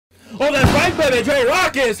Oh, that's right, baby.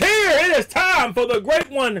 J-Rocc is here. It is time for the great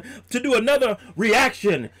one to do another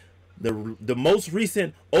reaction. The most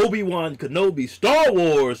recent Obi-Wan Kenobi Star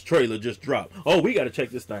Wars trailer just dropped. Oh, we got to check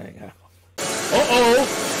this thing out.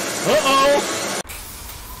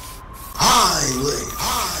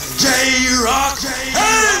 J-Rocc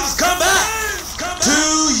has come back to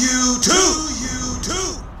you too.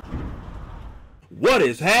 What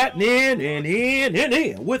is happening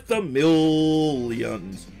in with the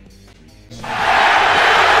millions?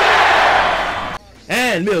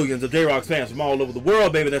 And millions of J-Rocc fans from all over the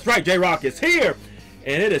world, baby. That's right, J-Rocc is here.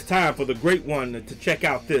 And it is time for the great one to check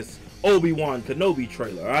out this Obi-Wan Kenobi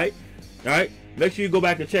trailer, alright? Alright? Make sure you go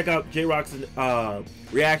back and check out J-Rocc's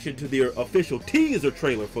reaction to the official teaser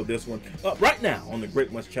trailer for this one right now on the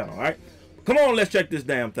Great One's channel, alright? Come on, let's check this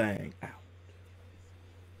damn thing out.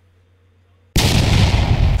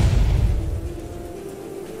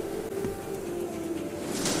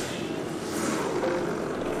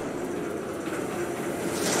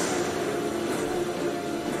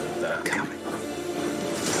 They're coming.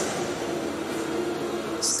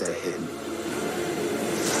 Stay hidden,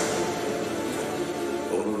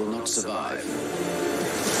 or we will not survive.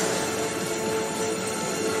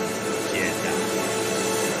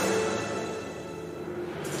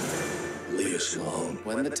 Leave us alone.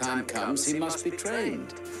 When the time comes, he must be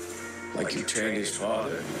trained. Like you trained his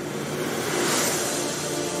father.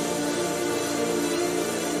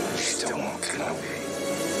 You still won't Kenobi.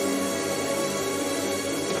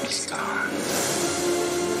 He's gone.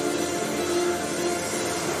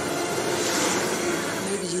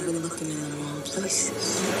 Maybe you've been looking in the wrong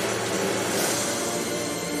places.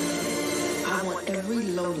 I want every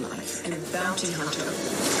lowlife and bounty hunter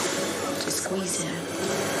to squeeze in.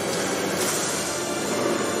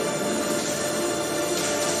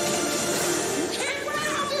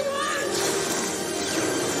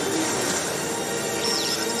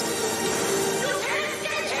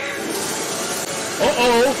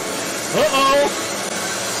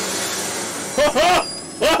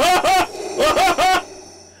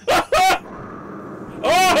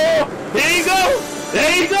 There you go.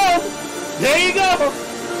 There you go. There you go.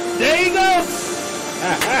 There you go.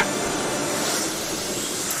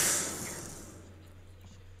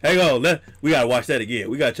 Hang on. We gotta watch that again.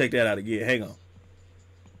 We gotta check that out again. Hang on.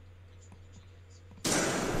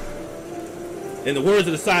 In the words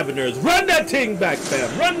of the Cyber Nerds, run that ting back,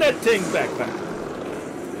 fam. Run that ting back, fam.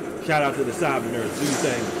 Shout out to the Cyber Nerds. Do your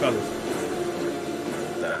thing, fellas.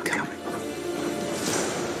 They're coming.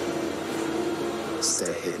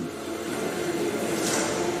 Stay hidden,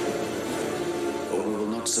 or we will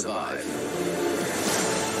not survive.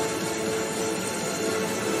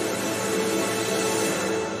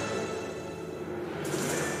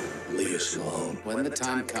 Leave us alone. When the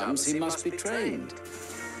time comes, he must be trained.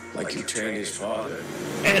 Like you trained his father.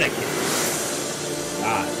 Anakin.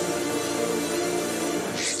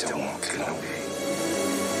 You still won't Kenobi.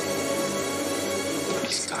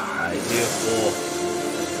 He's gone. Idea for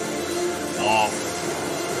Darth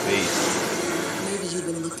Vader. Maybe you've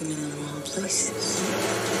been looking in the wrong places.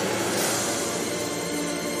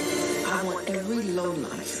 I want every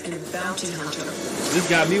lowlife and bounty hunter. This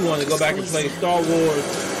got me wanting to go back and play Star Wars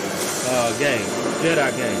game,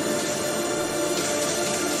 Jedi game.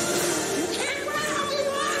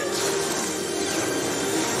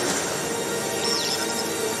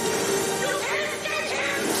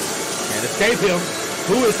 Can't escape him.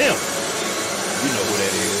 Who is him? You know who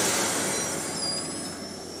that is.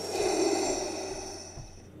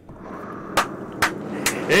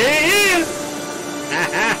 There he is!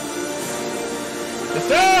 The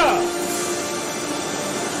star!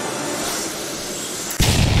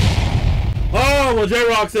 Oh, well,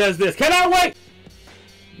 J-Rocc says this. Cannot wait!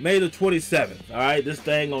 May the 27th. Alright, this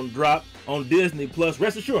thing gonna drop on Disney Plus.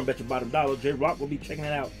 Rest assured, I bet your bottom dollar, J-Rocc will be checking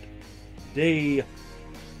it out day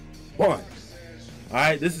one.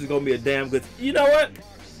 Alright, this is gonna be a damn good. You know what?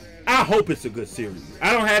 I hope it's a good series.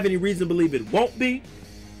 I don't have any reason to believe it won't be.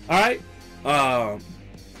 Alright?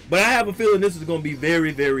 But I have a feeling this is going to be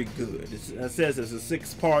very, very good. It says it's a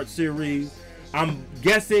 6-part series. I'm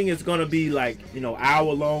guessing it's going to be like, you know,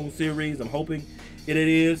 hour-long series. I'm hoping it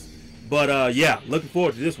is. But, yeah, looking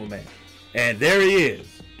forward to this one, man. And there he is.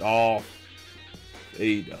 Darth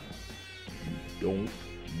Vader. You don't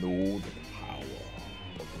know the power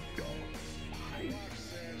of the dark side.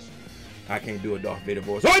 I can't do a Darth Vader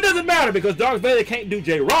voice. So it doesn't matter because Darth Vader can't do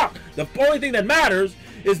J-Rocc. The only thing that matters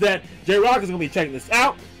is that J-Rocc is going to be checking this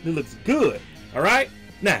out. It looks good. All right?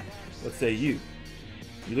 Now, what say you?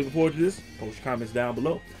 You looking forward to this? Post your comments down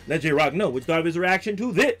below. Let J-Rocc know which thought of his reaction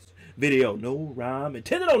to this video. No rhyme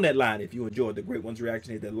intended on that line. If you enjoyed the Great One's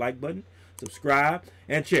reaction, hit that like button, subscribe,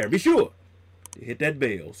 and share. Be sure to hit that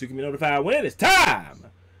bell so you can be notified when it's time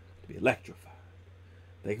to be electrified.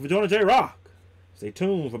 Thank you for joining J-Rocc. Stay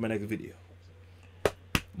tuned for my next video.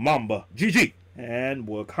 Mamba, GG, and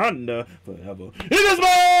Wakanda forever. It is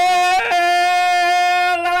my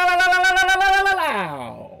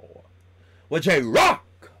with J-Rocc.